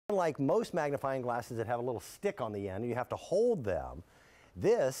Unlike most magnifying glasses that have a little stick on the end and you have to hold them,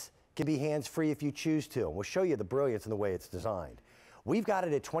 this can be hands-free if you choose to. And we'll show you the brilliance in the way it's designed. We've got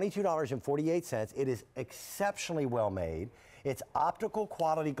it at $22.48. It is exceptionally well made. It's optical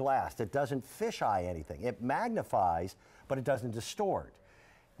quality glass that doesn't fisheye anything. It magnifies, but it doesn't distort.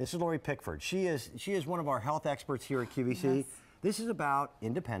 This is Lori Pickford. She is one of our health experts here at QVC. Yes. This is about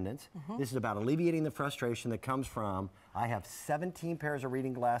independence. This is about alleviating the frustration that comes from, I have 17 pairs of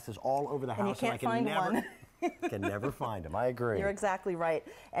reading glasses all over the house and I can never can never find them. I agree. You're exactly right.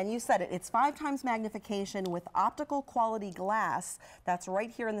 And you said it. It's 5 times magnification with optical quality glass. That's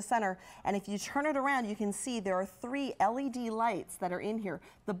right here in the center. And if you turn it around, you can see there are 3 LED lights that are in here.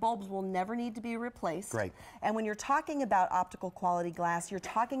 The bulbs will never need to be replaced. Great. And when you're talking about optical quality glass, you're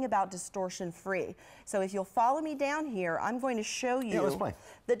talking about distortion free. So if you'll follow me down here, I'm going to show you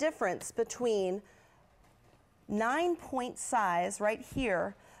the difference between 9-point size right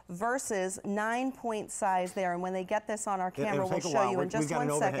here versus 9-point size there. And when they get this on our camera, we'll show you in just 1 second. We've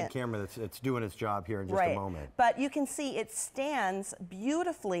got an overhead camera that's doing its job here in just a moment. But you can see it stands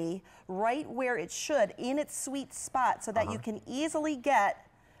beautifully right where it should in its sweet spot so that you can easily get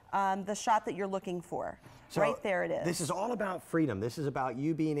the shot that you're looking for. So right there it is. This is all about freedom. This is about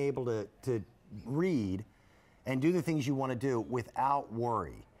you being able to read and do the things you want to do without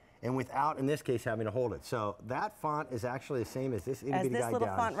worry. And without, in this case, having to hold it. So that font is actually the same as this itty bitty guy down here. As this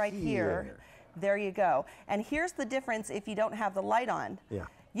little font right here. There you go. And here's the difference if you don't have the light on. Yeah.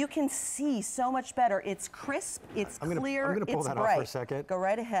 You can see so much better. It's crisp, it's clear, I'm gonna pull it's that bright. off for a second. Go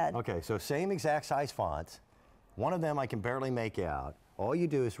right ahead. Okay, so same exact size fonts. One of them I can barely make out. All you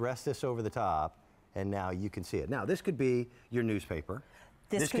do is rest this over the top, and now you can see it. Now, this could be your newspaper.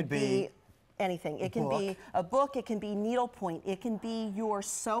 This could be anything. It can be a book, it can be needlepoint, it can be your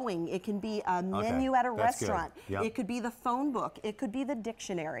sewing, it can be a menu at a restaurant, it could be the phone book, it could be the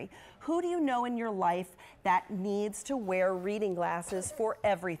dictionary. Who do you know in your life that needs to wear reading glasses for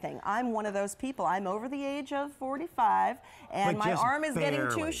everything? I'm one of those people. I'm over the age of 45 and my arm is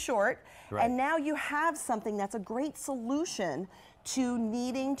getting too short. And now you have something that's a great solution to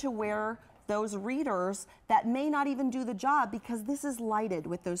needing to wear those readers that may not even do the job because this is lighted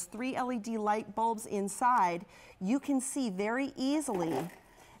with those 3 LED light bulbs inside. You can see very easily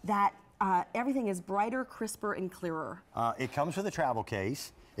that everything is brighter, crisper, and clearer. It comes with a travel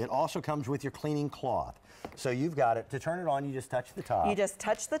case. It also comes with your cleaning cloth. So you've got it. To turn it on, you just touch the top. You just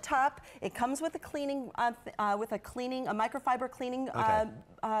touch the top. It comes with a cleaning, a microfiber cleaning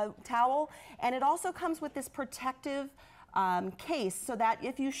towel, and it also comes with this protective case so that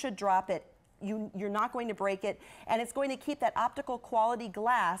if you should drop it, you're not going to break it, and it's going to keep that optical quality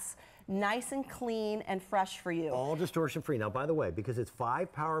glass nice and clean and fresh for you. All distortion free. Now, by the way, because it's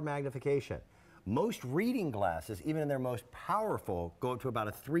 5-power magnification, most reading glasses, even in their most powerful, go up to about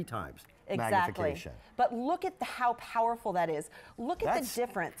a 3 times magnification. But look at how powerful that is. Look at the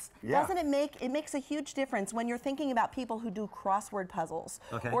difference. Doesn't it makes a huge difference when you're thinking about people who do crossword puzzles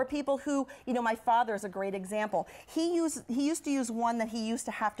or people who, you know, my father is a great example. He used to use one that he used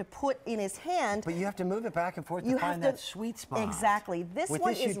to have to put in his hand. But you have to move it back and forth to find that sweet spot. Exactly. This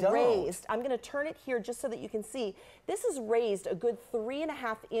one is raised. I'm going to turn it here just so that you can see. This is raised a good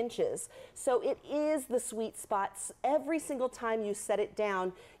 3.5 inches. So it is the sweet spots. Every single time you set it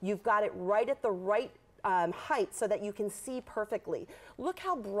down, you've got it right at the right height so that you can see perfectly. Look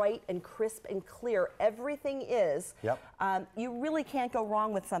how bright and crisp and clear everything is. You really can't go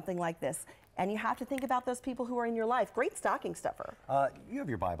wrong with something like this. And you have to think about those people who are in your life. Great stocking stuffer. You have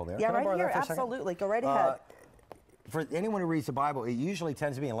your Bible there. Yeah, right here, absolutely. Go right ahead. For anyone who reads the Bible, it usually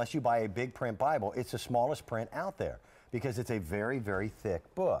tends to be, unless you buy a big print Bible, it's the smallest print out there because it's a very, very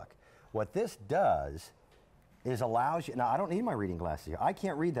thick book. What this does is allows you, now I don't need my reading glasses here. I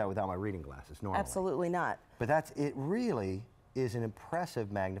can't read that without my reading glasses normally. Absolutely not. But it really is an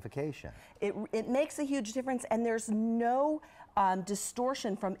impressive magnification. It makes a huge difference, and there's no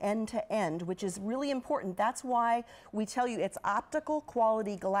distortion from end to end, which is really important. That's why we tell you it's optical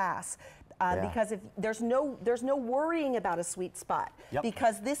quality glass. Because if there's no worrying about a sweet spot,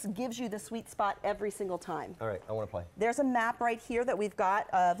 because this gives you the sweet spot every single time. All right, I want to play. There's a map right here that we've got.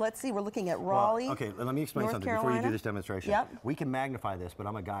 Let's see, we're looking at Raleigh. Well, okay, let me explain North something Carolina. before you do this demonstration. We can magnify this, but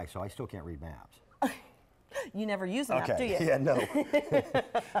I'm a guy, so I still can't read maps. You never use a map, do you? Yeah, no.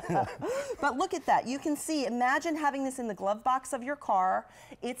 But look at that. You can see, imagine having this in the glove box of your car.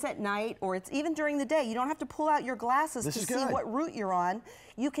 It's at night or it's even during the day. You don't have to pull out your glasses to see what route you're on.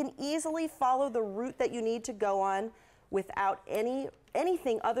 You can easily follow the route that you need to go on without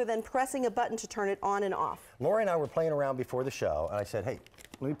anything other than pressing a button to turn it on and off. Lori and I were playing around before the show, and I said, hey,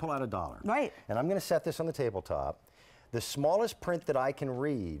 let me pull out $1. Right. And I'm going to set this on the tabletop. The smallest print that I can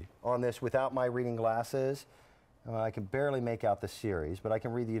read on this without my reading glasses, I can barely make out the series, but I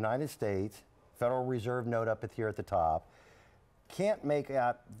can read the United States, Federal Reserve note up here at the top. Can't make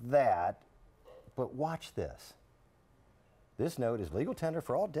out that, but watch this. This note is legal tender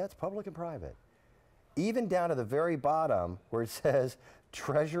for all debts, public and private. Even down to the very bottom where it says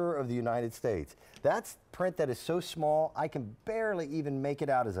Treasurer of the United States. That's print that is so small, I can barely even make it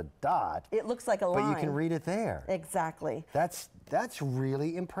out as a dot. It looks like a line. But you can read it there. Exactly. That's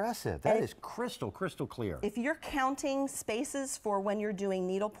really impressive. That is crystal clear. If you're counting spaces for when you're doing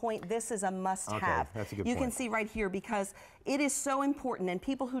needlepoint, this is a must-have. Okay, that's a good point. You can see right here because it is so important, and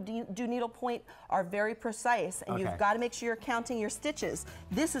people who do needlepoint are very precise, and you've got to make sure you're counting your stitches.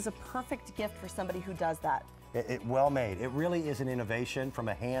 This is a perfect gift for somebody who does that. Well made. It really is an innovation from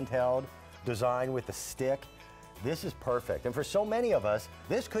a handheld design with a stick. This is perfect. And for so many of us,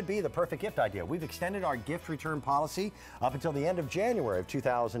 this could be the perfect gift idea. We've extended our gift return policy up until the end of January of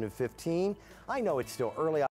 2015. I know it's still early.